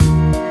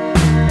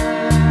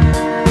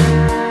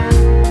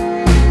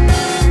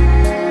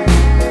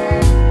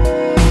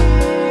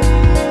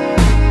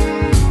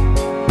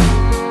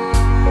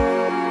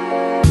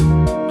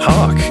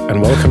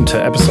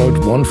to episode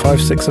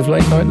 156 of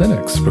Late Night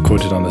Linux,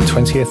 recorded on the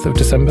 20th of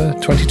December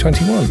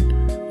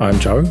 2021. I'm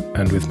Joe,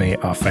 and with me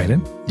are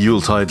Phelan,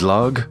 Yuletide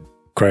Log,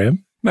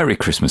 Graham, Merry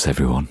Christmas,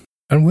 everyone,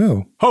 and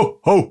Will. Ho,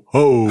 ho,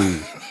 ho!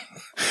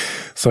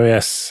 So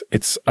yes,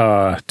 it's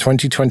our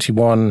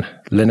 2021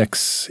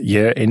 Linux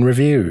year in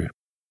review,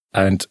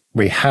 and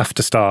we have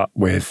to start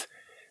with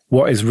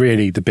what is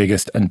really the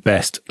biggest and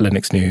best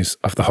Linux news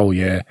of the whole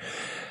year,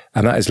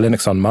 and that is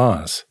Linux on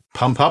Mars.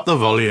 Pump up the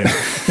volume.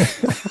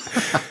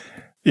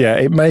 Yeah,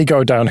 it may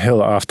go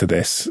downhill after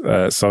this,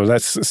 so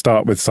let's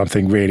start with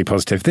something really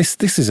positive.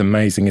 This is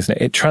amazing, isn't it?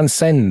 It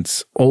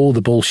transcends all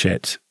the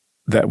bullshit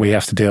that we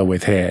have to deal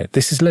with here.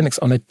 This is Linux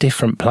on a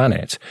different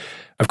planet.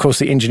 Of course,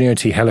 the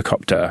Ingenuity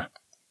helicopter,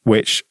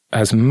 which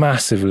has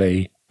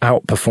massively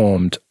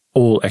outperformed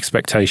all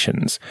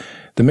expectations.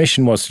 The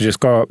mission was to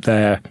just go up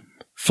there,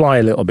 fly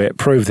a little bit,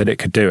 prove that it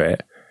could do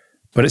it,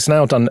 but it's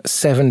now done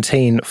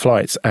 17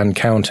 flights and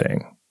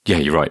counting. Yeah,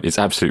 you're right. It's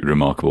absolutely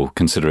remarkable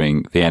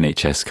considering the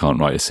NHS can't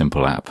write a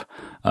simple app.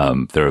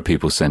 There are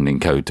people sending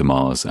code to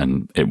Mars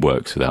and it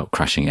works without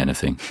crashing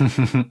anything.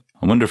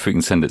 I wonder if we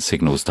can send it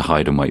signals to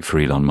hide and wait for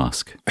Elon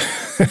Musk.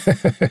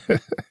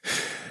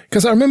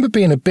 Because I remember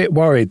being a bit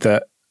worried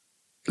that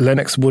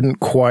Linux wouldn't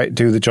quite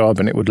do the job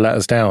and it would let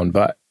us down,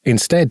 but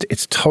instead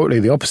it's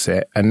totally the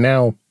opposite. And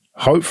now,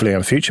 hopefully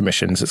on future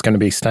missions, it's going to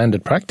be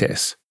standard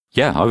practice.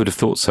 Yeah, I would have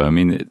thought so. I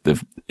mean,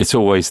 it's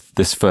always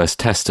this first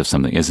test of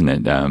something, isn't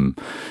it?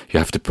 You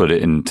have to put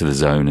it into the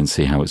zone and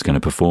see how it's going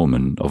to perform.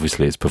 And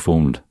obviously it's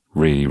performed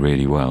really,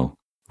 really well,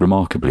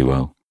 remarkably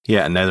well.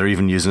 Yeah, and now they're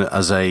even using it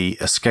as a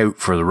scout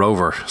for the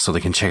rover, so they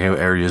can check out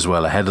areas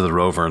well ahead of the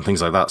rover and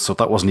things like that. So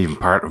that wasn't even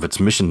part of its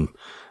mission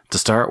to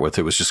start with.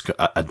 It was just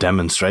a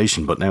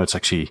demonstration, but now it's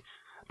actually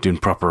doing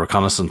proper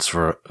reconnaissance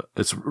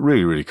it's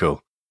really, really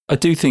cool. I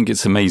do think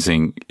it's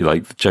amazing,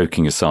 like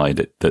joking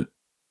aside, that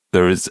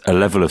there is a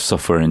level of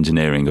software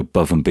engineering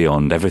above and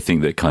beyond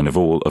everything that kind of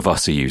all of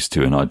us are used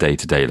to in our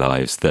day-to-day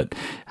lives that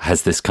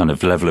has this kind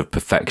of level of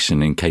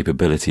perfection and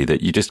capability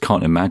that you just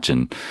can't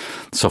imagine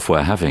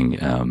software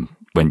having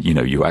when, you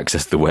know, you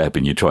access the web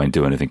and you try and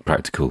do anything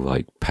practical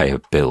like pay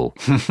a bill.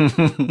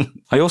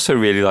 I also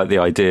really like the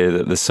idea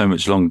that there's so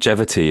much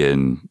longevity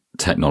in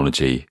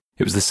technology.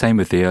 It was the same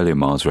with the earlier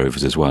Mars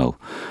rovers as well.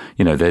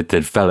 You know, they're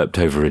developed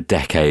over a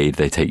decade.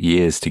 They take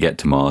years to get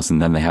to Mars,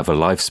 and then they have a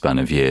lifespan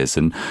of years.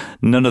 And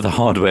none of the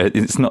hardware,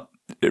 it's not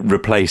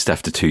replaced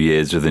after 2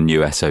 years with a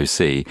new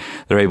SoC.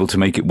 They're able to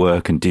make it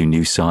work and do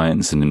new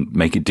science and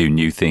make it do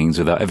new things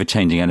without ever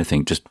changing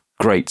anything. Just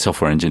great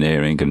software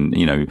engineering and,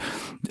 you know,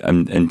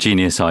 and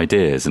genius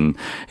ideas. And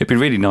it'd be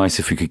really nice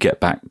if we could get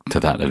back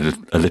to that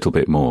a little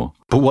bit more.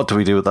 But what do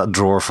we do with that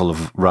drawer full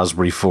of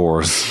Raspberry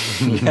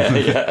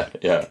 4s?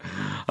 Yeah.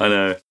 I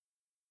know.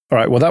 All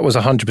right, well, that was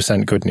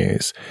 100% good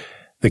news.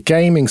 The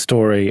gaming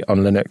story on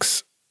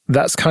Linux,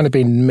 that's kind of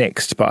been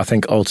mixed, but I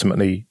think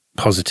ultimately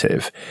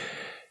positive.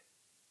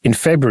 In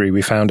February,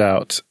 we found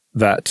out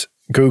that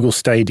Google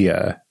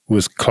Stadia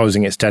was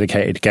closing its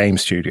dedicated game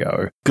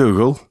studio.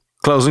 Google?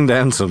 Closing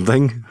down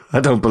something?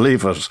 I don't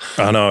believe it.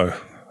 I know.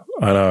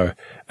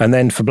 And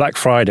then for Black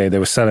Friday, they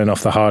were selling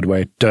off the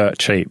hardware dirt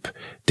cheap.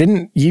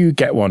 Didn't you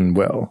get one,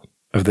 Will,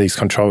 of these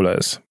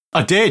controllers?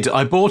 I did.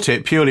 I bought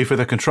it purely for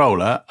the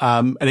controller,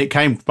 and it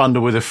came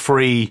bundled with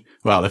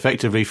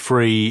effectively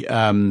free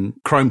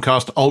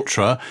Chromecast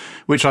Ultra,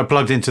 which I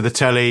plugged into the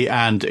telly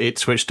and it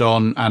switched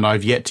on, and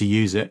I've yet to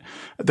use it.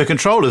 The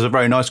controller's a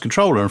very nice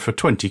controller, and for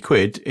 20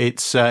 quid,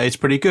 it's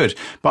pretty good.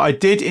 But I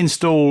did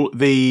install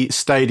the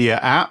Stadia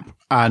app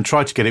and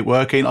tried to get it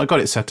working. I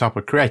got it set up.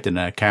 I created an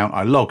account.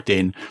 I logged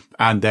in,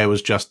 and there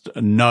was just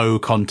no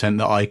content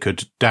that I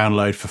could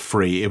download for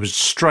free. It was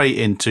straight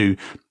into,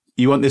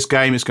 you want this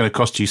game, it's going to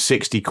cost you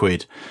 60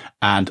 quid.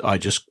 And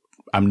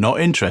I'm not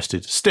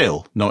interested,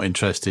 still not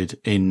interested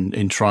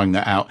in trying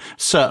that out.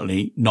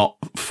 Certainly not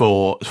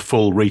for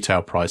full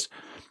retail price.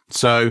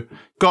 So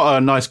got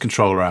a nice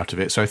controller out of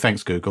it. So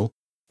thanks, Google.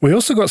 We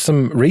also got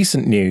some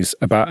recent news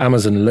about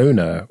Amazon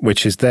Luna,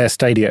 which is their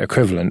Stadia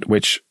equivalent,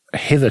 which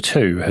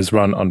hitherto has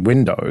run on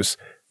Windows,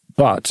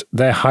 but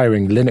they're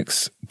hiring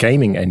Linux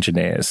gaming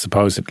engineers,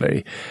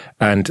 supposedly.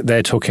 And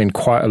they're talking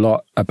quite a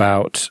lot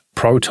about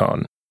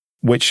Proton,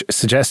 which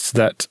suggests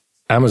that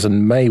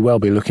Amazon may well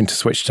be looking to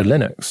switch to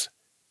Linux,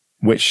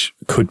 which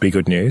could be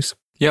good news.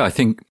 Yeah, I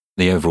think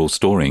the overall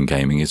story in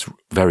gaming is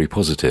very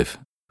positive,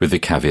 with the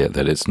caveat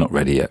that it's not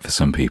ready yet for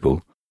some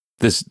people.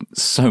 There's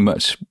so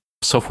much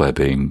software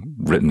being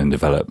written and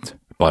developed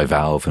by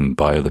Valve and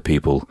by other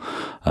people,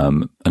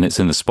 and it's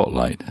in the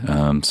spotlight.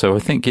 So I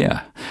think,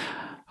 yeah,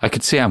 I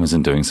could see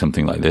Amazon doing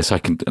something like this. I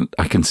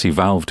can see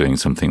Valve doing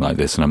something like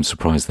this, and I'm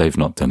surprised they've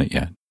not done it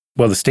yet.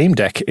 Well, the Steam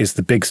Deck is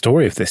the big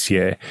story of this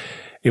year.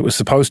 It was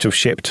supposed to have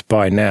shipped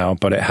by now,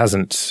 but it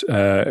hasn't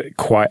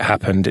quite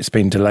happened. It's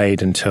been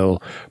delayed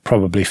until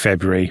probably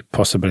February,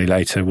 possibly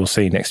later. We'll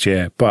see next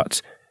year.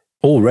 But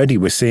already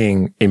we're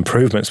seeing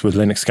improvements with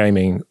Linux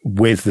gaming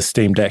with the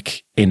Steam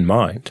Deck in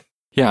mind.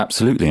 Yeah,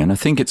 absolutely. And I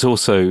think it's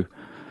also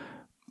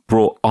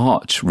brought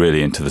Arch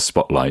really into the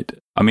spotlight.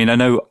 I mean, I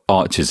know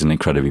Arch is an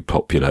incredibly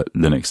popular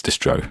Linux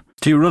distro.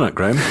 Do you run it,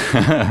 Graham?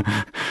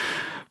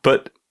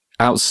 But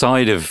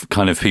outside of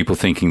kind of people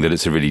thinking that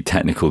it's a really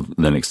technical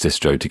Linux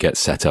distro to get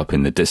set up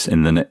in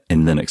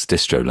Linux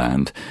distro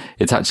land,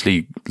 it's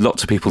actually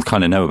lots of people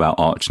kind of know about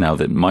Arch now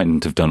that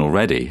mightn't have done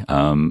already.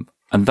 And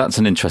that's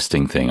an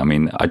interesting thing. I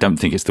mean, I don't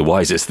think it's the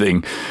wisest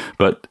thing,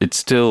 but it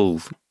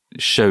still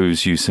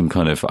shows you some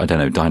kind of, I don't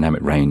know,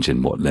 dynamic range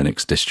in what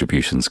Linux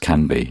distributions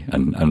can be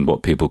and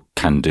what people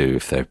can do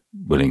if they're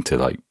willing to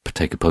like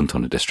take a punt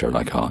on a distro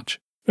like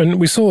Arch. And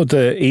we saw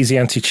the easy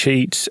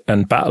anti-cheat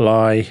and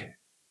BattlEye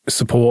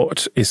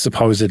support is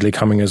supposedly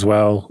coming as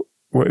well.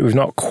 We've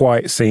not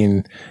quite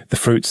seen the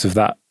fruits of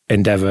that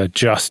endeavor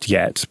just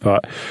yet,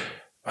 but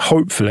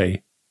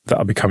hopefully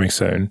that'll be coming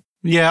soon.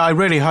 Yeah, I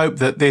really hope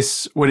that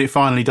this, when it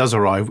finally does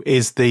arrive,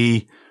 is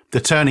the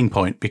turning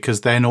point,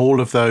 because then all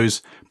of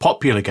those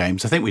popular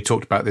games, I think we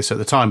talked about this at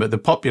the time, but the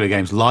popular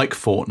games like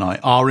Fortnite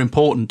are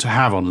important to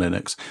have on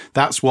Linux.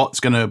 That's what's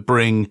going to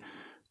bring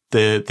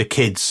the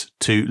kids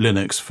to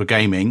Linux for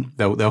gaming.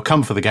 They'll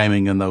come for the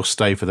gaming and they'll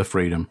stay for the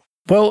freedom.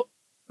 Well,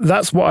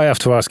 that's what I have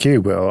to ask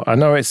you, Will. I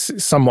know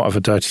it's somewhat of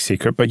a dirty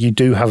secret, but you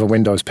do have a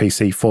Windows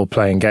PC for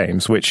playing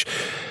games, which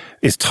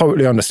is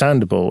totally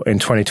understandable in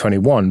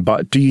 2021.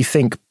 But do you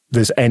think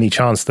there's any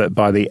chance that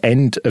by the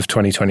end of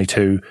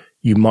 2022,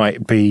 you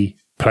might be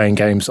playing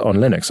games on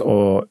Linux,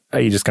 or are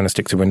you just going to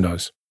stick to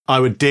Windows? I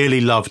would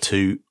dearly love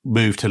to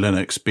move to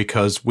Linux,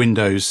 because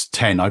Windows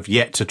 10, I've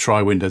yet to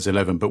try Windows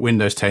 11, but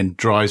Windows 10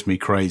 drives me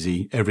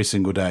crazy every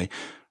single day.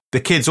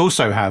 The kids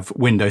also have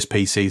Windows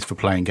PCs for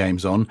playing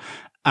games on,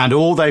 and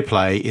all they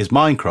play is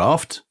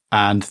Minecraft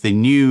and the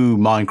new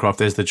Minecraft.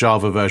 There's the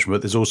Java version,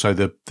 but there's also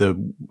the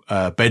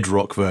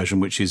Bedrock version,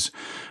 which is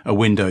a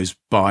Windows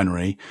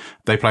binary.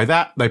 They play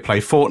that, they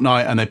play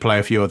Fortnite, and they play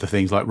a few other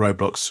things like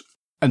Roblox.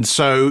 And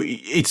so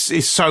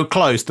it's so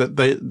close that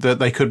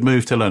they could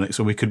move to Linux,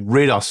 and we could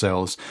rid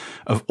ourselves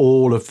of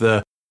all of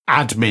the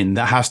admin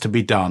that has to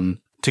be done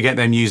to get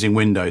them using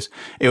Windows.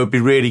 It would be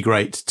really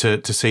great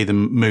to see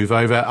them move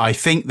over. I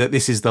think that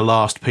this is the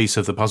last piece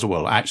of the puzzle.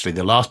 Well, actually,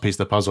 the last piece of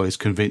the puzzle is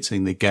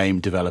convincing the game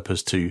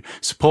developers to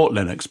support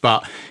Linux.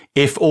 But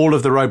if all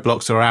of the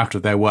roadblocks are out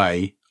of their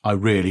way, I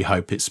really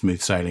hope it's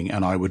smooth sailing,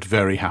 and I would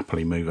very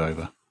happily move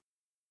over.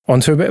 On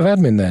to a bit of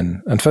admin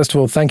then. And first of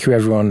all, thank you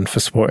everyone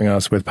for supporting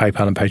us with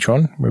PayPal and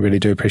Patreon. We really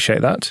do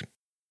appreciate that.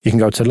 You can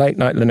go to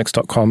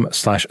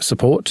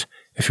latenightlinux.com/support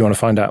if you want to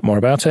find out more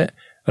about it.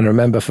 And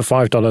remember, for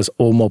 $5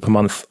 or more per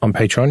month on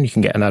Patreon, you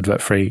can get an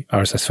advert-free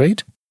RSS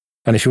feed.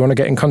 And if you want to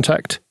get in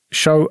contact,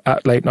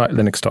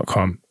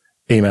 show@latenightlinux.com.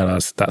 Email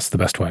us, that's the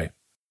best way.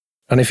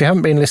 And if you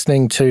haven't been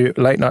listening to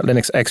Late Night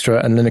Linux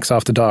Extra and Linux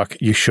After Dark,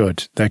 you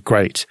should. They're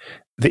great.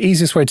 The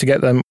easiest way to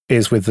get them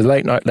is with the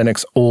Late Night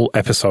Linux All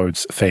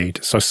Episodes feed.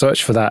 So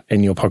search for that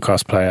in your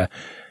podcast player,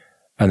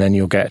 and then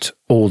you'll get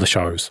all the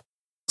shows.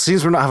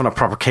 Since we're not having a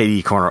proper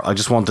KDE corner, I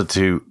just wanted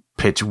to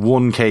pitch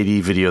one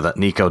KDE video that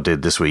Nico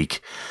did this week.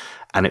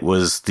 And it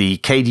was the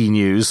KDE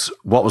news,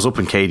 what was up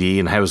in KDE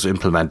and how it was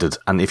implemented.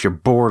 And if you're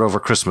bored over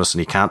Christmas and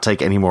you can't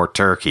take any more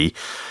turkey,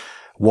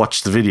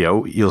 watch the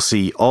video. You'll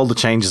see all the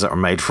changes that were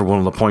made for one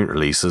of the point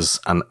releases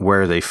and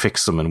where they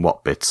fixed them in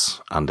what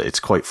bits. And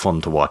it's quite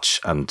fun to watch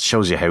and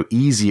shows you how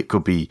easy it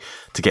could be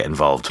to get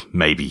involved,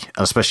 maybe,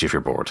 especially if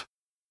you're bored.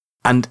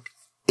 And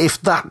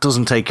if that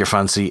doesn't take your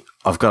fancy,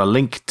 I've got a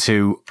link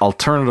to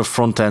alternative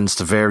front ends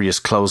to various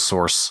closed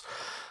source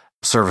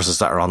services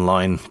that are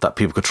online that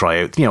people could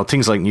try out. You know,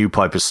 things like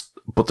NewPipe,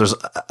 but there's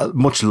a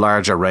much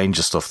larger range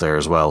of stuff there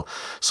as well.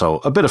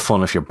 So a bit of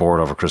fun if you're bored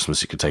over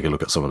Christmas, you could take a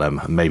look at some of them,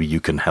 and maybe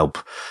you can help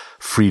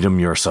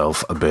freedom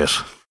yourself a bit.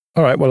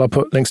 All right, well, I'll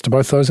put links to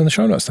both those in the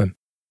show notes then.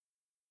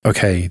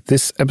 Okay,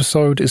 this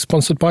episode is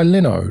sponsored by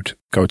Linode.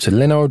 Go to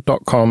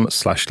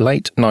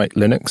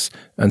linode.com/latenightlinux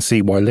and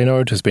see why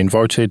Linode has been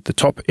voted the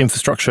top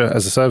infrastructure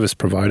as a service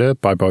provider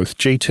by both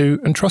G2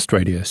 and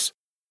TrustRadius.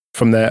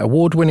 From their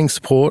award-winning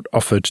support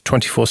offered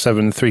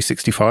 24/7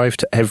 365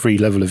 to every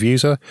level of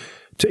user,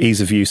 to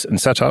ease of use and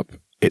setup,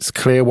 it's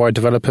clear why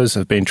developers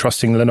have been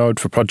trusting Linode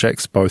for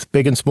projects both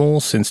big and small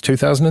since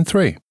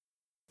 2003.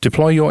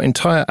 Deploy your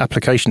entire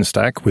application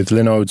stack with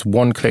Linode's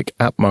one-click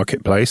app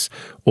marketplace,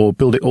 or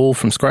build it all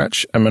from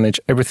scratch and manage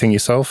everything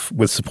yourself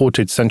with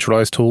supported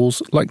centralized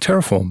tools like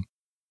Terraform.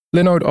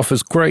 Linode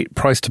offers great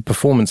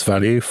price-to-performance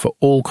value for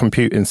all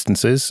compute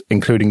instances,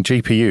 including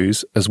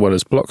GPUs, as well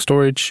as block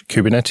storage,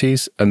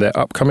 Kubernetes, and their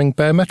upcoming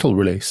bare metal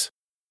release.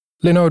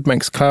 Linode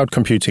makes cloud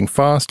computing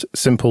fast,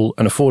 simple,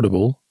 and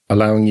affordable,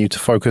 allowing you to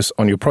focus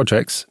on your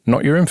projects,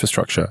 not your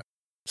infrastructure.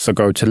 So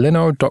go to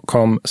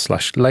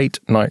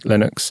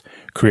linode.com/latenightlinux,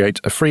 create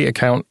a free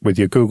account with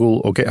your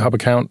Google or GitHub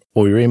account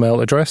or your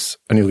email address,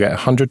 and you'll get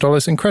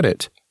 $100 in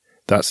credit.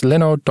 That's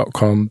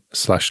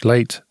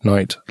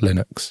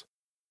linode.com/latenightlinux.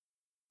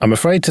 I'm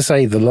afraid to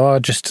say the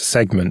largest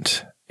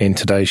segment in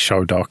today's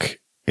show doc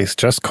is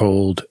just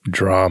called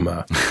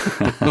drama.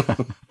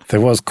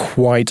 There was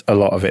quite a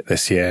lot of it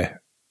this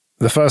year.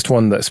 The first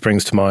one that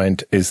springs to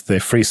mind is the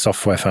Free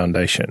Software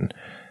Foundation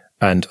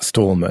and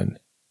Stallman.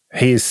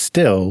 He is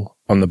still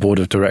on the board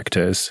of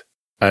directors,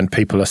 and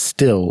people are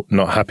still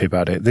not happy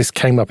about it. This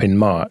came up in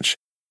March,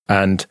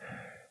 and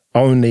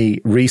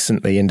only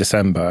recently in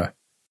December,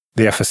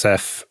 the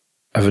FSF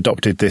have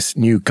adopted this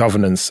new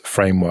governance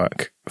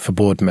framework for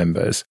board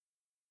members,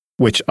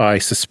 which I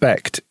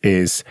suspect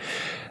is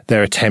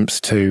their attempts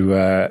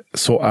to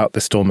sort out the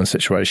Stallman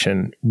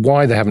situation.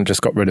 Why they haven't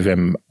just got rid of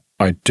him,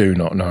 I do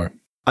not know.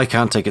 I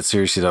can't take it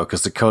seriously, though,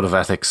 because the code of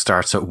ethics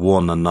starts at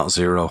 1 and not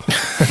 0.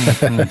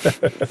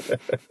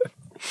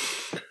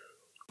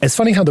 It's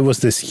funny how there was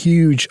this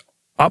huge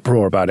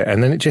uproar about it,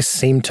 and then it just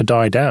seemed to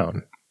die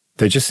down.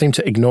 They just seemed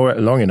to ignore it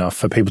long enough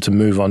for people to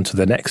move on to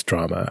the next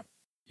drama.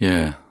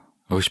 Yeah,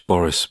 I wish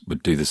Boris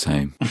would do the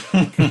same.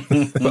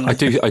 But I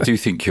do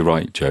think you're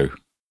right, Joe.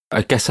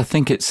 I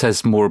think it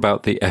says more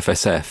about the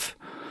FSF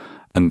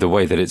and the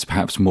way that it's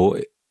perhaps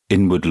more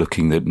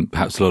inward-looking than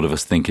perhaps a lot of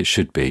us think it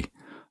should be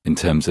in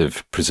terms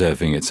of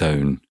preserving its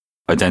own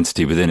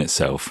identity within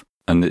itself.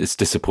 And it's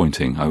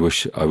disappointing. I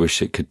wish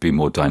it could be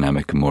more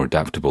dynamic and more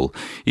adaptable.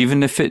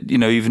 Even if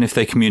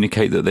they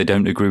communicate that they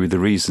don't agree with the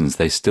reasons,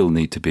 they still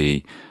need to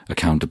be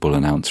accountable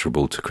and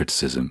answerable to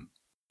criticism.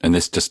 And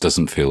this just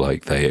doesn't feel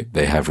like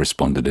they have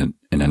responded in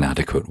an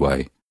adequate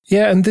way.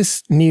 Yeah, and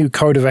this new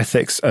Code of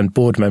Ethics and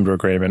Board Member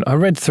Agreement, I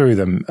read through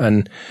them,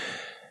 and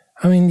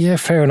I mean, yeah,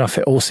 fair enough,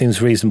 it all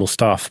seems reasonable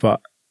stuff,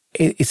 but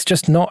it's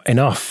just not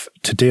enough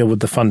to deal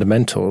with the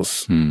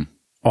fundamentals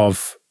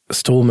of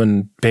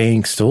Stallman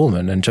being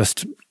Stallman and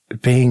just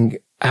being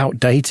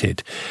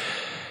outdated.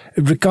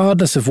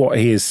 Regardless of what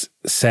he has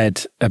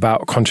said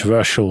about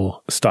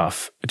controversial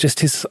stuff, just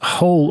his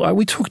whole,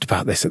 we talked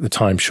about this at the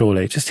time,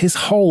 surely, just his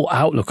whole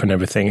outlook on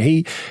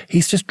everything.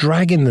 He's just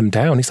dragging them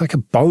down. He's like a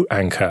boat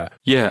anchor.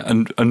 Yeah,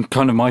 and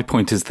kind of my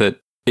point is that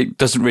it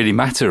doesn't really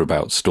matter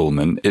about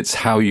Stallman. It's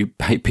how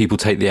people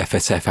take the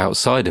FSF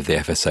outside of the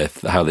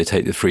FSF, how they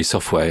take the free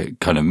software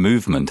kind of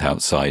movement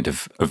outside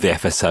of the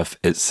FSF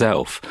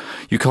itself.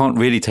 You can't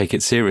really take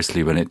it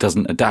seriously when it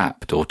doesn't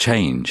adapt or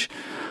change,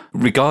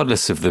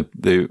 regardless of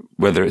the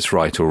whether it's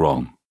right or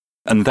wrong.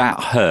 And that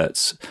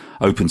hurts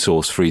open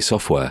source free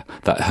software.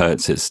 That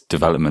hurts its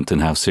development and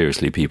how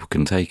seriously people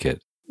can take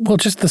it. Well,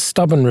 just the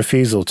stubborn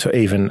refusal to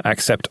even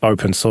accept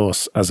open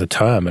source as a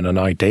term and an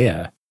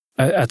idea.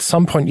 At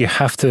some point, you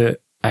have to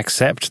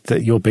accept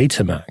that you're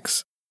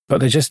Betamax, but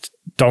they just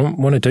don't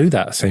want to do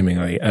that,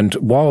 seemingly. And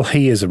while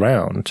he is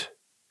around,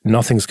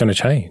 nothing's going to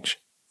change.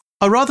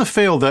 I rather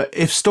feel that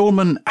if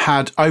Stallman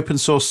had open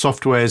source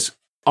software's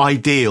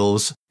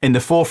ideals in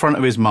the forefront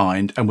of his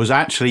mind and was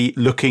actually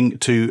looking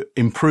to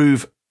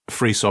improve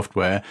free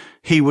software,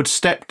 he would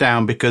step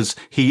down because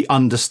he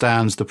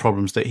understands the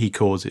problems that he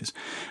causes.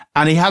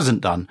 And he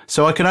hasn't done.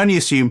 So I can only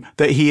assume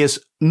that he is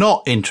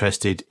not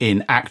interested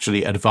in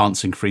actually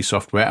advancing free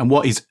software. And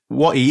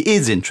what he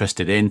is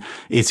interested in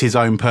is his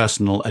own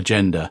personal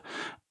agenda.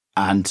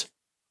 And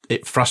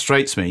it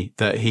frustrates me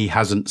that he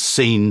hasn't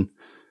seen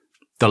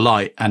the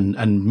light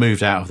and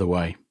moved out of the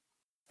way.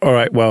 All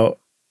right, well,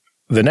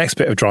 the next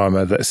bit of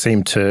drama that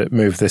seemed to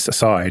move this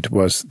aside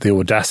was the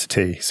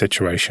Audacity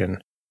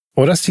situation.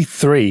 Audacity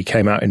 3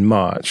 came out in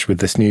March with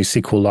this new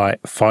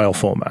SQLite file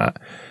format,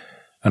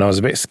 and I was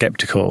a bit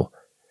skeptical.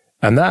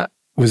 And that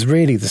was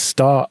really the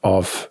start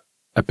of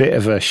a bit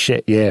of a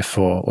shit year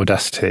for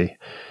Audacity,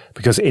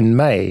 because in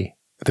May,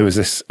 there was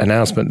this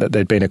announcement that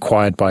they'd been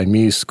acquired by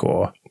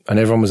MuseScore, and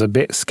everyone was a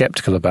bit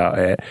skeptical about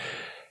it.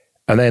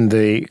 And then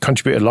the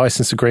contributor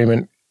license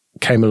agreement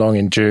came along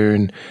in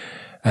June,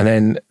 and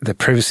then the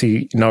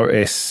privacy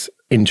notice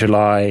in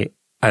July,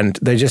 and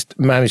they just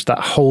managed that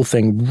whole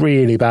thing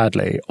really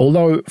badly.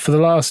 Although for the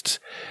last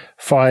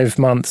 5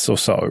 months or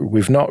so,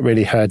 we've not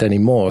really heard any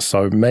more.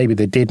 So maybe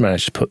they did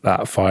manage to put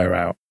that fire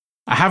out.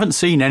 I haven't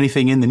seen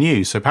anything in the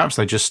news, so perhaps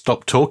they just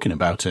stopped talking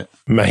about it.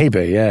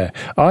 Maybe, yeah.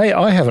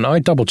 I haven't. I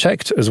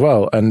double-checked as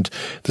well, and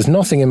there's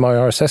nothing in my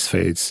RSS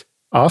feeds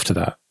after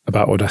that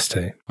about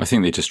Audacity. I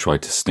think they just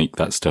tried to sneak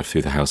that stuff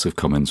through the House of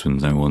Commons when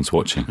no one's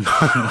watching.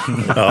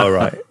 Oh,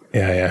 right.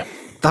 Yeah.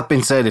 That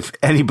being said, if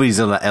anybody's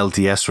on an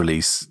LTS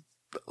release,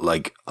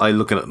 like I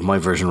look at my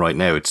version right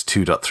now, it's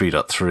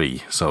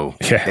 2.3.3. So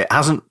It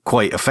hasn't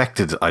quite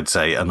affected, I'd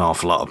say, an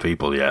awful lot of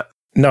people yet.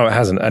 No, it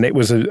hasn't. And it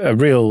was a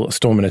real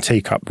storm in a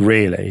teacup,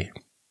 really.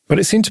 But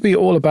it seemed to be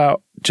all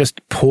about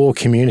just poor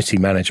community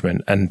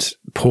management and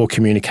poor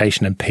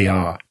communication and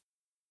PR.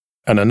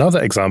 And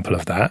another example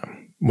of that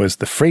was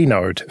the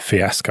Freenode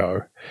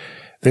fiasco.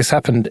 This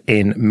happened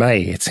in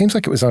May. It seems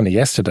like it was only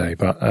yesterday,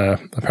 but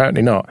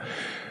apparently not.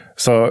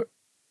 So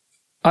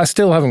I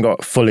still haven't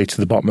got fully to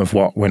the bottom of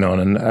what went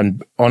on,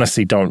 and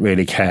honestly don't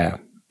really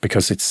care,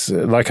 because it's,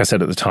 like I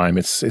said at the time,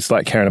 it's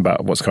like caring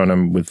about what's going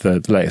on with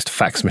the latest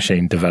fax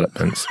machine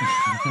developments.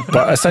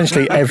 But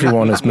essentially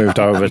everyone has moved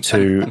over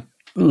to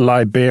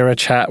Libera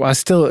chat.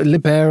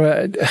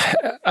 Libera,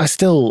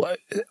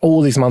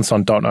 all these months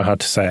on, don't know how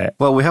to say it.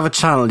 Well, we have a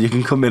channel. You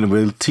can come in and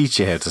we'll teach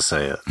you how to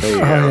say it. There you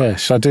go. Yeah.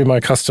 Should I do my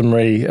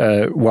customary,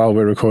 while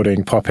we're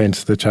recording, pop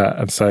into the chat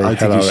and say,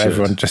 hello,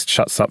 everyone just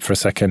shuts up for a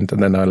second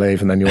and then I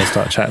leave and then you all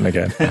start chatting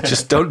again.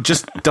 Just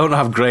don't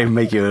have Graham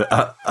make you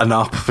an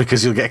op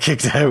because you'll get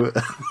kicked out.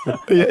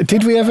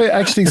 Did we ever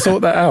actually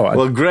sort that out?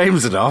 Well,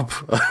 Graham's an op.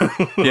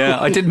 Yeah,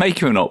 I did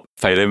make you an op,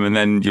 Phelim, and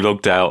then you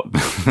logged out.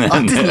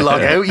 I didn't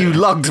log out. You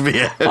logged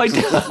me out.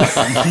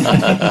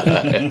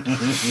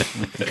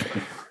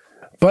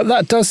 But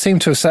that does seem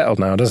to have settled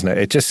now, doesn't it?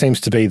 It just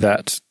seems to be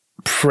that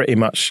pretty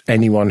much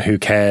anyone who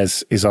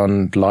cares is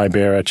on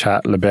Libera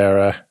chat,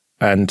 Libera,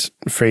 and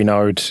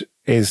Freenode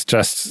is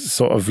just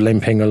sort of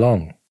limping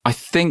along. I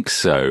think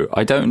so.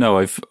 I don't know.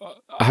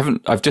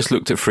 I've just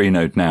looked at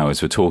Freenode now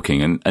as we're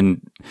talking,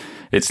 and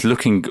it's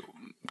looking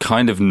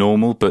kind of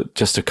normal, but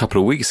just a couple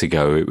of weeks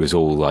ago it was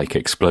all like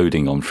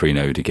exploding on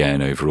Freenode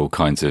again over all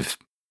kinds of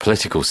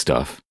political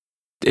stuff.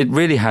 It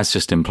really has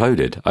just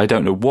imploded. I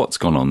don't know what's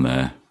gone on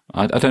there.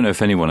 I don't know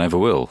if anyone ever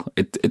will.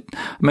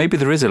 Maybe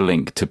there is a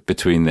link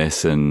between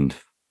this and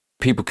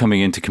people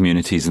coming into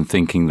communities and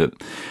thinking that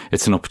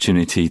it's an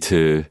opportunity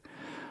to,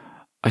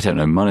 I don't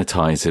know,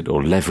 monetize it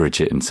or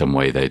leverage it in some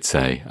way, they'd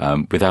say,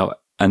 without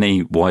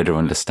any wider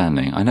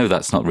understanding. I know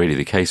that's not really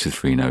the case with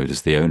Freenode,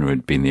 as the owner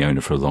had been the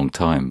owner for a long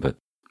time, but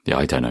yeah,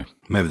 I don't know.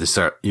 Maybe they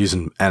start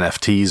using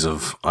NFTs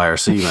of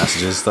IRC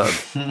messages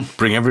that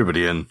bring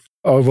everybody in.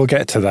 Oh, we'll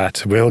get to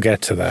that.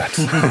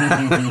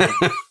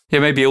 Yeah,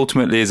 maybe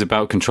ultimately it's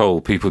about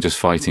control. People just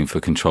fighting for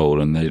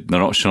control, and they're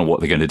not sure what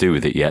they're going to do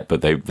with it yet,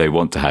 but they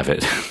want to have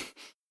it.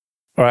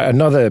 All right,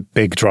 another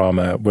big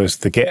drama was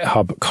the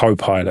GitHub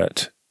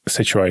Copilot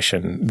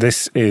situation.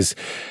 This is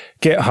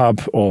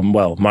GitHub, or,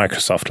 well,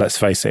 Microsoft, let's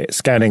face it,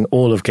 scanning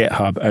all of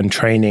GitHub and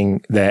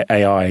training their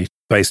AI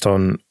based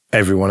on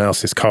everyone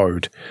else's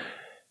code.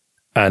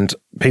 And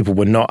people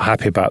were not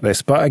happy about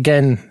this. But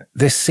again,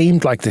 this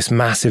seemed like this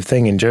massive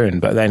thing in June,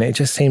 but then it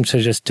just seemed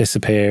to just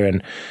disappear.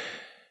 And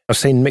I've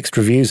seen mixed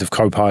reviews of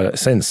Copilot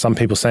since. Some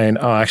people saying,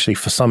 oh, actually,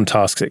 for some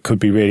tasks, it could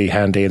be really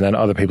handy. And then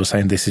other people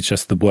saying this is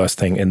just the worst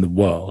thing in the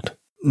world.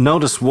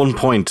 Notice one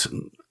point.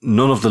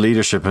 None of the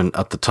leadership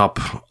at the top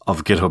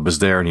of GitHub is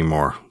there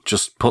anymore.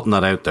 Just putting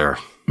that out there.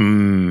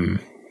 The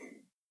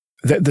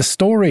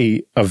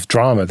story of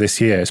drama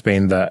this year has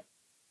been that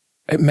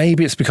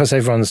maybe it's because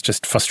everyone's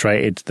just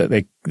frustrated that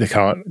they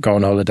can't go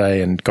on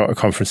holiday and go to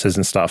conferences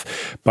and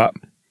stuff. But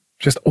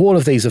just all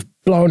of these have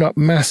blown up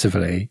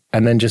massively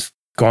and then just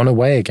gone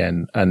away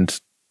again. And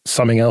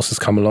something else has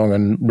come along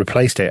and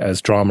replaced it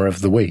as drama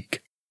of the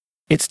week.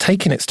 It's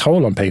taken its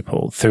toll on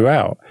people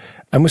throughout.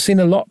 And we've seen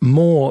a lot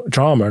more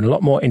drama and a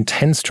lot more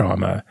intense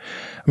drama.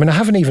 I mean, I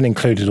haven't even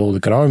included all the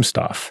GNOME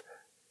stuff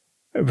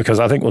because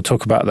I think we'll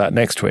talk about that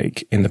next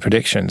week in the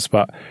predictions.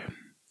 But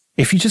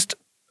if you just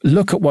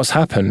look at what's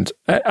happened,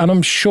 and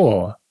I'm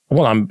sure,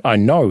 I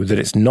know that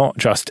it's not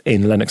just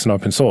in Linux and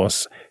open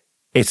source,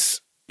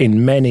 it's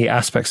in many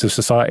aspects of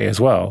society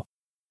as well.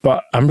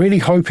 But I'm really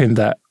hoping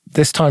that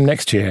this time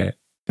next year,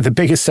 the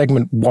biggest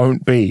segment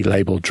won't be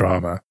labeled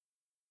drama.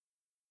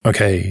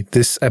 Okay,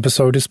 this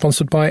episode is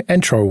sponsored by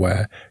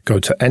Entroware. Go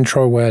to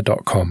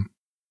entroware.com.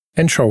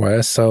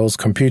 Entroware sells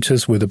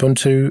computers with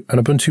Ubuntu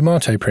and Ubuntu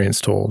Mate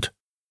pre-installed.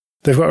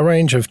 They've got a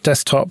range of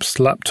desktops,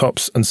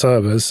 laptops, and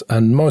servers,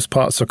 and most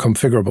parts are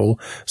configurable,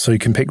 so you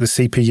can pick the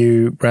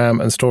CPU, RAM,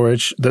 and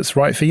storage that's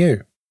right for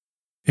you.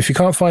 If you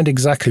can't find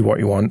exactly what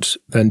you want,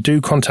 then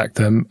do contact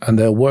them, and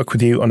they'll work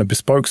with you on a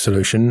bespoke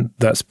solution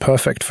that's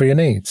perfect for your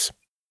needs.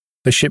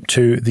 They ship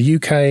to the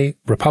UK,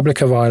 Republic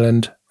of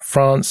Ireland,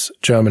 France,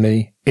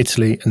 Germany,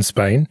 Italy, and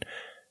Spain.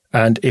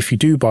 And if you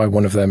do buy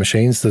one of their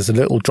machines, there's a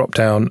little drop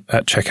down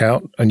at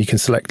checkout, and you can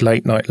select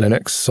Late Night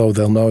Linux, so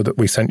they'll know that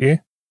we sent you.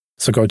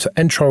 So go to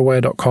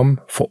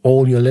entroware.com for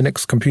all your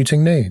Linux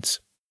computing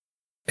needs.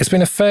 It's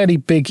been a fairly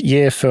big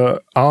year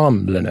for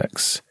ARM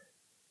Linux.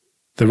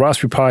 The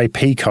Raspberry Pi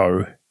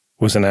Pico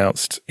was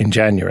announced in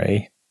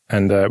January,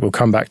 and we'll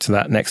come back to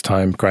that next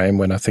time, Graham,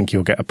 when I think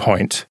you'll get a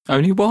point.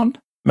 Only one?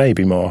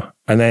 Maybe more.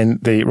 And then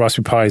the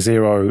Raspberry Pi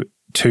Zero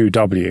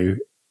 2W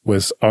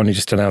was only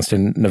just announced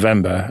in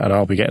November, and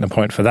I'll be getting a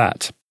point for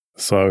that.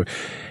 So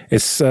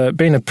it's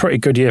been a pretty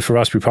good year for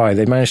Raspberry Pi.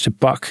 They managed to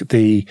buck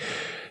the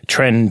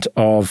trend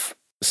of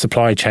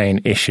supply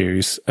chain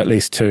issues, at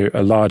least to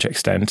a large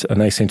extent,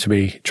 and they seem to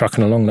be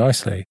trucking along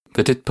nicely.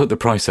 They did put the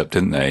price up,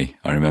 didn't they?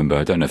 I remember.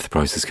 I don't know if the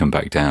price has come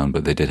back down,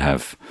 but they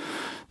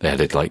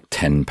had it like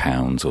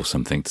 £10 or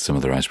something to some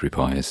of the Raspberry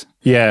Pis.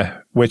 Yeah,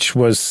 which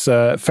was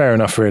fair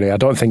enough, really. I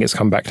don't think it's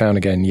come back down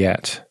again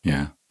yet.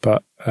 Yeah.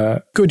 But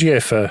good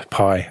year for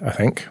Pi, I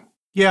think.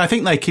 Yeah, I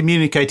think they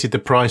communicated the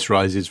price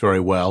rises very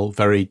well,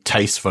 very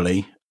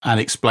tastefully, and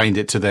explained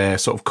it to their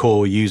sort of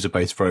core user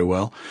base very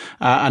well.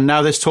 And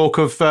now there's talk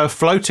of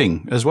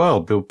floating as well,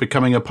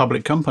 becoming a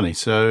public company.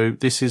 So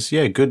this is,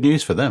 good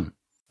news for them.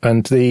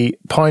 And the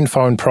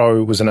PinePhone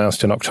Pro was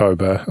announced in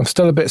October. I'm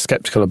still a bit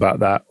skeptical about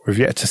that. We've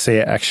yet to see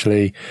it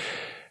actually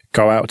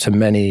go out to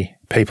many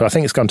people. I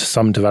think it's gone to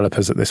some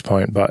developers at this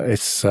point, but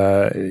it's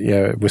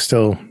we're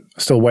still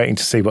waiting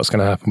to see what's going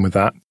to happen with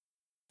that.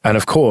 And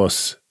of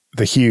course,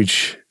 the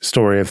huge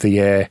story of the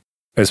year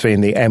has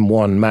been the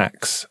M1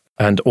 Macs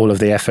and all of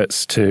the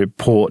efforts to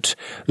port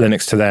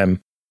Linux to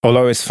them.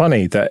 Although it's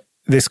funny that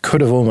this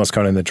could have almost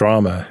gone in the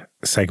drama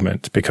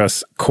segment,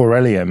 because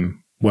Corellium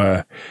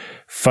were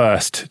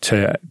first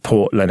to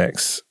port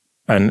Linux,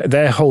 and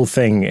their whole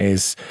thing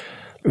is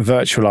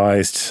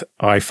virtualized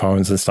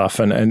iPhones and stuff,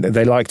 and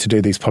they like to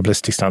do these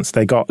publicity stunts.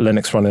 They got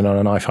Linux running on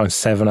an iPhone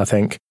 7, I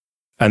think,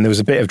 and there was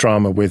a bit of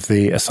drama with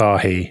the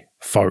Asahi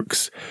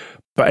folks.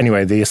 But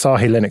anyway, the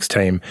Asahi Linux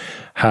team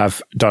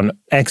have done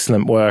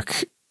excellent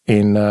work.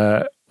 In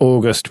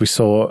August, we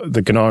saw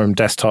the GNOME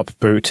desktop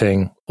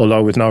booting,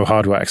 although with no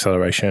hardware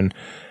acceleration,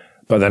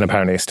 but then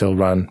apparently it still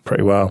ran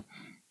pretty well.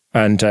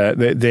 And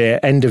the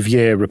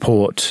end-of-year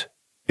report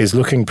is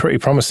looking pretty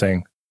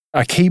promising.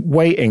 I keep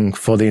waiting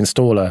for the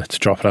installer to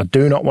drop it. I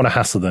do not want to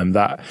hassle them.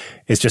 That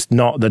is just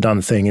not the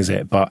done thing, is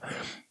it? But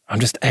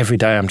every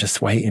day I'm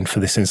just waiting for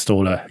this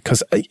installer,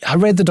 because I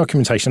read the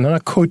documentation and I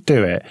could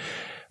do it,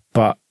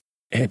 but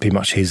it'd be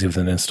much easier with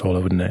an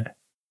installer, wouldn't it?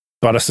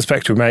 But I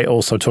suspect we may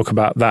also talk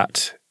about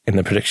that in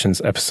the predictions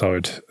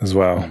episode as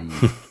well.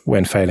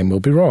 When failing,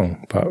 we'll be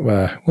wrong, but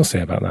we'll see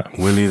about that.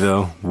 Will he,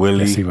 though? Will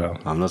he? Yes, he will.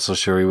 I'm not so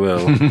sure he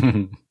will.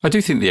 I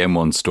do think the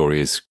M1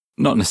 story is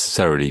not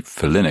necessarily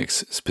for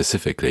Linux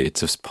specifically.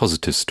 It's a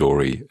positive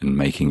story in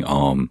making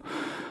ARM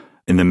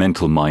in the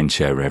mental mind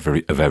share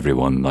of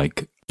everyone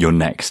like your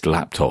next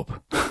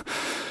laptop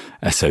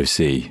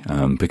SoC,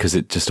 because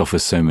it just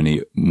offers so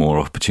many more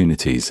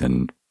opportunities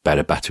and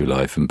better battery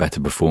life and better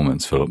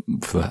performance for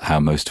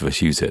how most of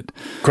us use it.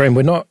 Graham,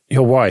 we're not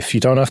your wife. You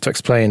don't have to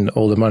explain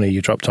all the money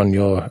you dropped on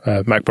your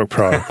MacBook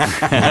Pro.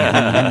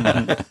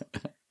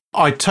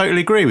 I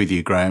totally agree with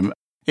you, Graham.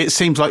 It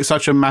seems like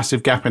such a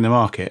massive gap in the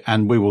market,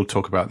 and we will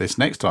talk about this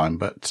next time,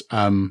 but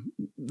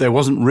there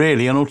wasn't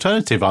really an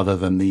alternative other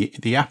than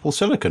the Apple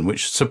Silicon,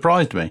 which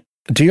surprised me.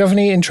 Do you have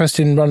any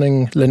interest in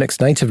running Linux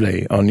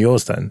natively on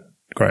yours then,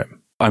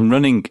 Graham? I'm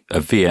running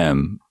a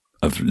VM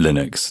of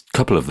Linux, a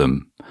couple of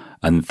them,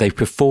 and they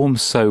perform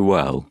so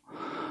well,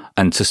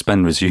 and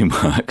suspend resume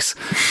works.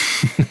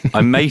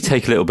 I may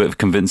take a little bit of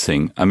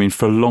convincing. I mean,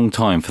 for a long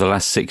time, for the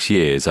last 6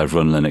 years, I've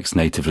run Linux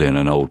natively on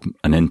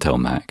an Intel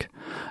Mac.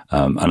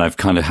 And I've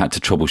kind of had to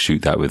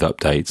troubleshoot that with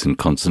updates and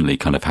constantly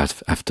kind of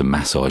have to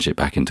massage it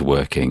back into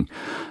working.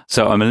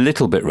 So I'm a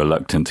little bit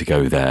reluctant to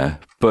go there,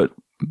 but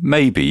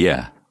maybe,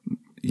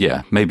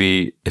 yeah,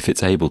 maybe if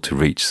it's able to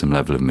reach some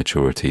level of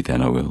maturity,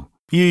 then I will.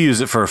 You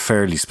use it for a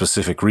fairly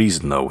specific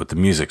reason, though, with the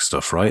music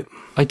stuff, right?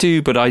 I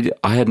do, but I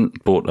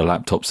hadn't bought a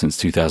laptop since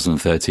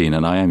 2013,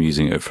 and I am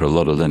using it for a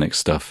lot of Linux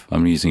stuff.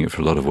 I'm using it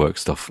for a lot of work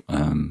stuff.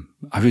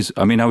 I was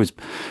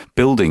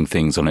building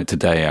things on it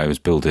today. I was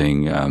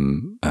building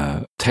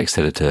a text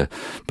editor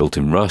built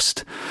in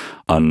Rust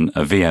on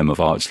a VM of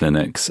Arch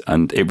Linux,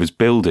 and it was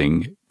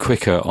building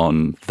quicker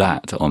on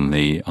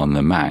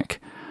the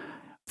Mac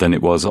than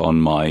it was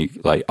on my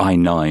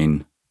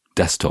i9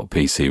 desktop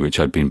PC,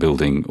 which I'd been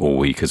building all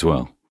week as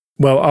well.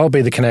 Well, I'll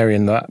be the canary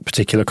in that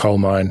particular coal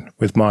mine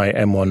with my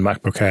M1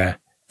 MacBook Air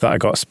that I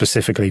got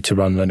specifically to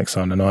run Linux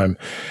on, and I'm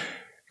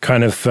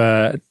kind of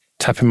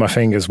tapping my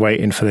fingers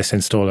waiting for this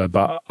installer,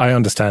 but I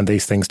understand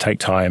these things take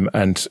time,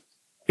 and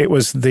it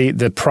was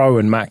the Pro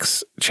and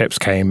Max chips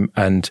came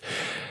and,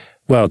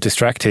 well,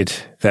 distracted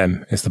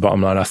them is the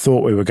bottom line. I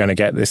thought we were going to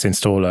get this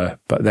installer,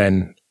 but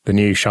then the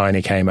new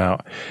shiny came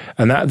out.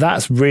 And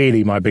that's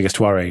really my biggest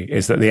worry,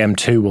 is that the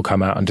M2 will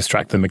come out and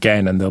distract them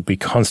again, and they'll be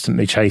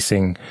constantly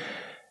chasing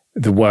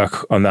the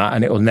work on that,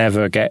 and it will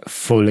never get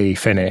fully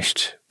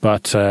finished.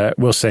 But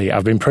we'll see.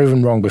 I've been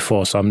proven wrong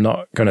before, so I'm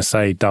not going to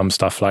say dumb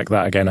stuff like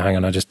that again. Hang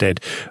on, I just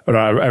did. But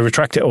I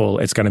retract it all.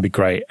 It's going to be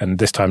great. And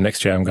this time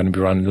next year, I'm going to be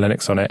running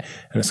Linux on it,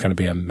 and it's going to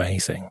be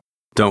amazing.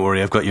 Don't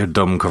worry, I've got your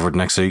dumb covered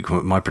next week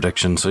with my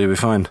prediction, so you'll be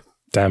fine.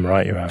 Damn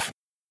right you have.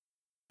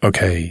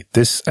 Okay,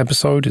 this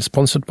episode is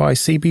sponsored by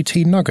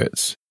CBT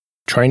Nuggets,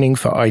 training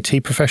for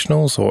IT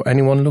professionals or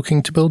anyone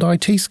looking to build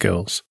IT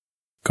skills.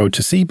 Go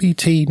to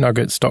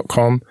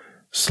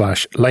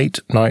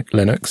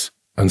cbtnuggets.com/late-night-linux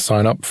and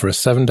sign up for a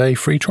 7-day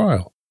free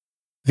trial.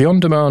 The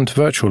on-demand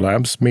virtual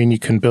labs mean you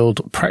can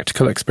build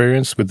practical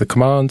experience with the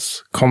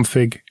commands,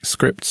 config,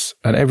 scripts,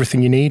 and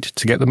everything you need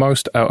to get the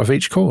most out of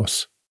each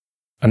course.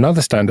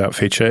 Another standout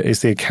feature is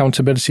the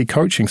accountability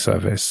coaching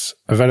service,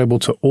 available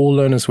to all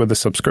learners with a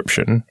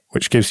subscription,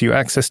 which gives you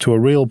access to a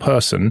real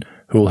person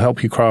who will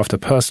help you craft a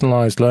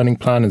personalized learning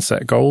plan and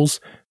set goals,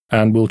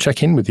 and will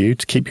check in with you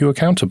to keep you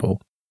accountable.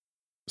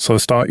 So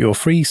start your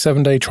free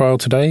 7-day trial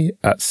today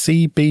at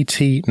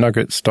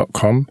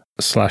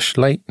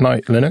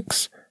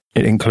cbtnuggets.com/late-night-linux.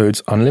 It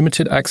includes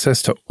unlimited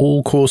access to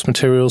all course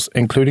materials,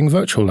 including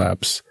virtual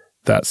labs.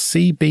 That's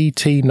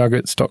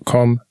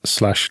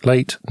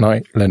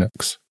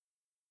cbtnuggets.com/late-night-linux.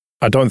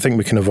 I don't think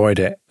we can avoid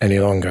it any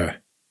longer.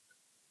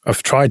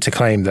 I've tried to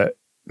claim that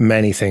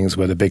many things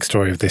were the big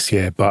story of this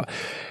year, but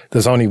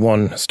there's only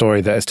one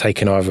story that has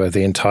taken over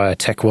the entire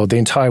tech world, the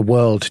entire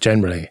world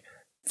generally,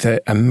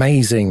 the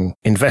amazing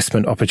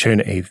investment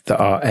opportunity that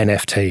are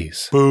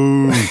NFTs.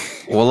 Boom.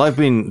 Well, I've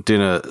been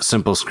doing a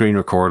simple screen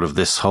record of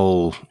this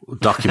whole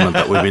document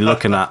that we've been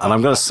looking at, and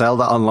I'm going to sell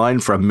that online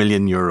for €1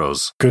 million.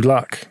 Good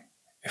luck.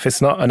 If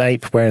it's not an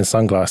ape wearing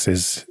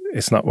sunglasses,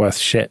 it's not worth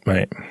shit,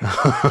 mate.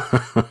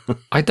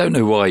 I don't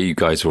know why you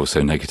guys are all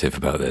so negative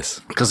about this.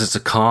 Because it's a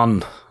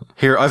con.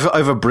 Here,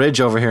 I've a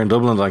bridge over here in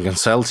Dublin that I can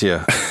sell to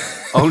you.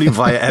 Only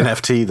via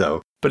NFT,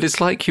 though. But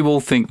it's like you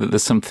all think that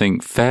there's something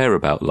fair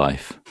about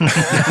life.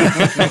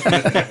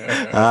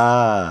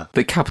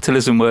 That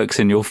capitalism works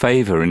in your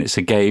favour, and it's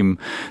a game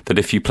that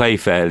if you play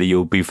fairly,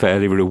 you'll be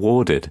fairly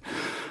rewarded.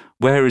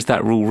 Where is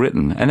that rule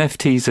written?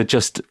 NFTs are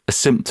just a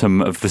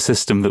symptom of the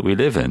system that we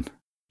live in.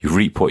 You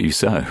reap what you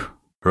sow.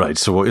 Right,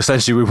 so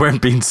essentially we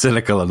weren't being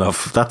cynical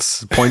enough.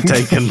 That's point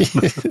taken.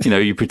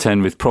 You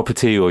pretend with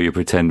property, or you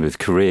pretend with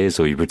careers,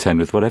 or you pretend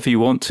with whatever you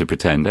want to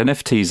pretend.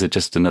 NFTs are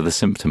just another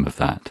symptom of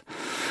that.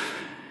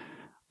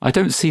 I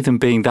don't see them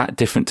being that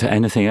different to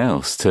anything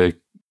else, to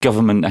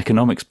government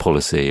economics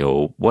policy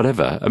or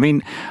whatever. I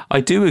mean,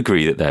 I do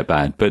agree that they're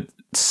bad, but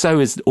so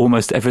is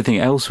almost everything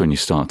else when you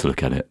start to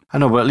look at it. I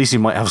know, but at least you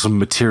might have some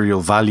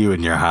material value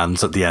in your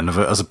hands at the end of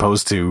it, as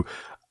opposed to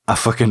a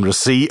fucking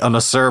receipt on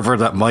a server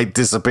that might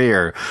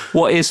disappear.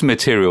 What is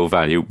material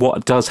value?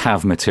 What does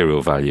have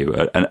material value?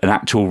 An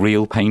actual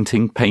real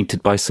painting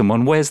painted by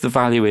someone? Where's the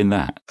value in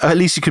that? At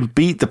least you can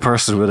beat the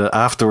person with it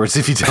afterwards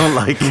if you don't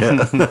like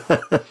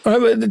it. All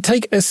right,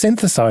 take a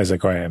synthesizer,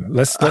 Graham.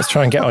 Let's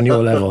try and get on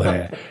your level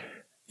here.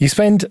 You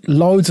spend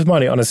loads of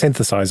money on a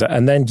synthesizer,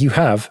 and then you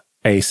have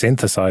a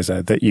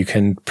synthesizer that you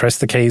can press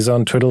the keys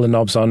on, twiddle the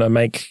knobs on, and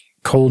make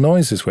cool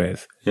noises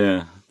with.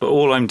 Yeah, but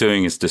all I'm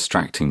doing is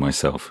distracting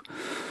myself.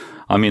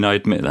 I mean, I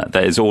admit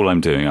that is all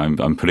I'm doing.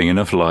 I'm putting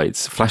enough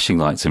lights, flashing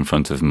lights in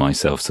front of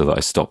myself so that I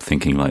stop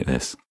thinking like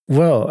this.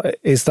 Well,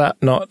 is that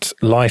not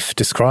life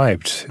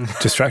described?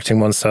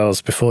 Distracting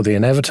oneself before the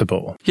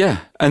inevitable? Yeah,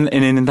 and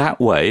in that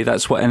way,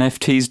 that's what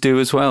NFTs do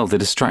as well. They're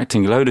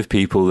distracting a load of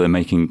people, they're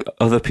making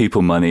other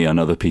people money, and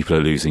other people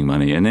are losing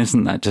money. And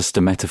isn't that just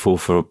a metaphor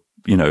for,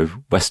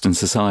 Western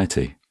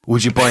society?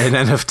 Would you buy an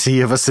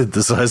NFT of a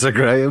synthesizer,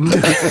 Graham?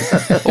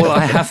 Well,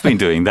 I have been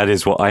doing. That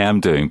is what I am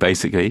doing,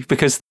 basically,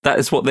 because that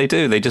is what they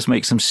do. They just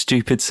make some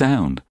stupid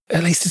sound.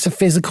 At least it's a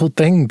physical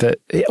thing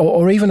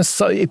or even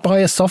buy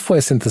a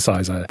software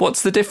synthesizer.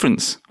 What's the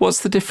difference?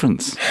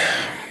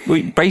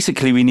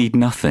 We need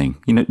nothing.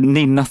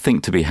 Need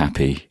nothing to be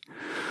happy.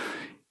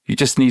 You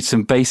just need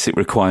some basic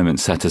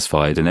requirements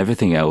satisfied, and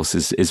everything else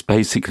is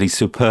basically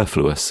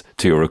superfluous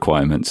to your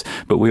requirements.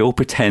 But we all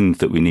pretend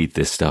that we need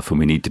this stuff and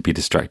we need to be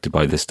distracted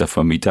by this stuff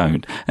when we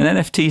don't. And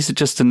NFTs are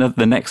just the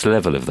next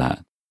level of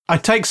that. I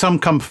take some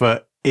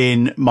comfort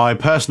in my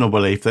personal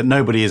belief that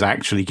nobody is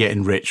actually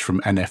getting rich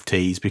from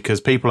NFTs, because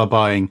people are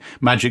buying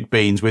magic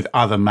beans with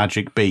other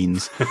magic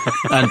beans.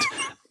 And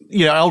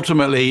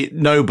ultimately,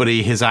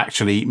 nobody has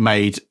actually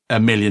made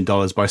 $1 million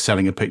by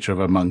selling a picture of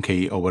a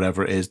monkey or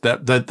whatever it is.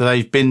 That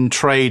they've been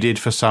traded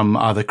for some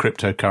other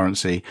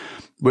cryptocurrency,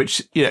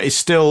 which is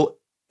still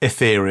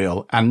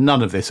ethereal, and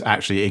none of this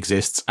actually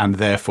exists, and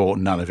therefore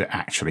none of it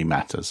actually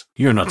matters.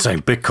 You're not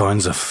saying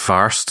Bitcoin's a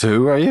farce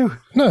too, are you?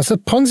 No, it's a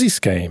Ponzi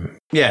scheme.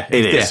 Yeah,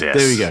 it is. Yeah, yes.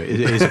 There we go. It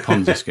is a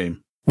Ponzi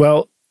scheme.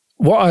 Well,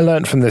 what I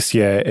learned from this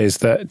year is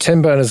that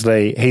Tim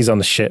Berners-Lee, he's on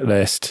the shit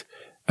list,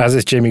 as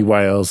is Jimmy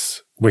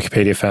Wales,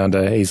 Wikipedia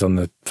founder. He's on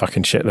the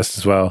fucking shit list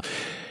as well.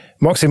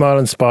 Moxie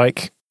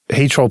Marlinspike,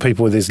 he trolled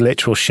people with his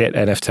literal shit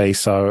NFT,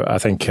 so I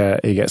think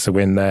he gets a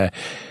win there.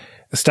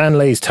 Stan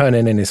Lee's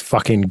turning in his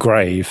fucking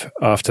grave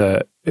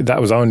after, that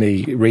was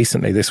only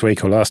recently, this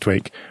week or last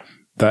week,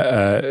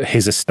 that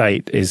his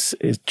estate is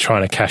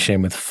trying to cash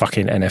in with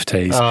fucking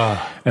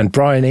NFTs. And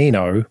Brian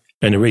Eno,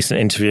 in a recent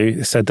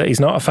interview, said that he's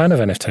not a fan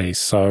of NFTs.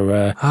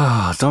 So,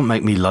 don't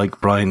make me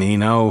like Brian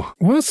Eno.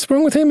 What's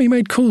wrong with him? He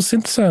made cool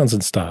synth sounds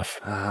and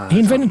stuff. He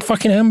invented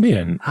fucking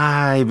ambient.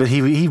 Aye, but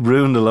he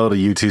ruined a load of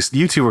U2.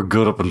 U2 were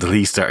good up until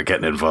he started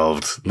getting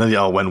involved. Then they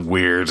all went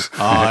weird.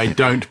 I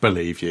don't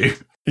believe you.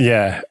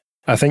 Yeah,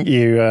 I think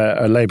you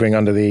are labouring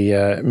under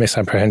the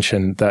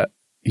misapprehension that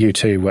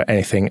U2 were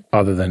anything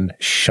other than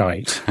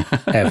shite,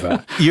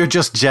 ever. You're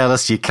just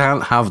jealous. You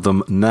can't have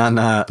them.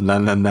 Na.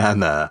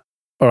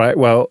 All right,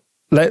 well,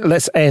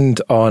 let's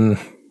end on,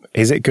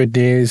 is it good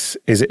news?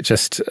 Is it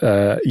just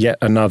yet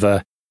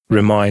another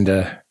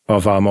reminder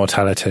of our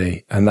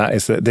mortality? And that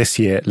is that this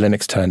year,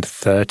 Linux turned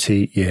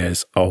 30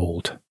 years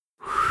old.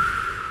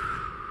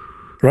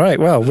 Right,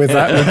 well, with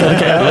that, we've got to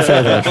get out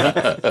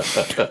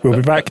of here. We'll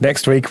be back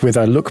next week with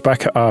a look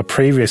back at our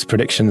previous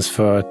predictions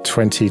for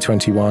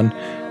 2021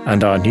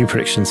 and our new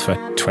predictions for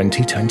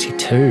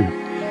 2022.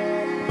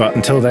 But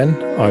until then,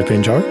 I've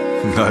been Joe.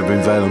 I've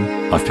been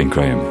Valen. I've been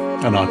Graham.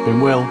 And I've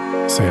been Will.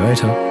 See you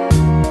later.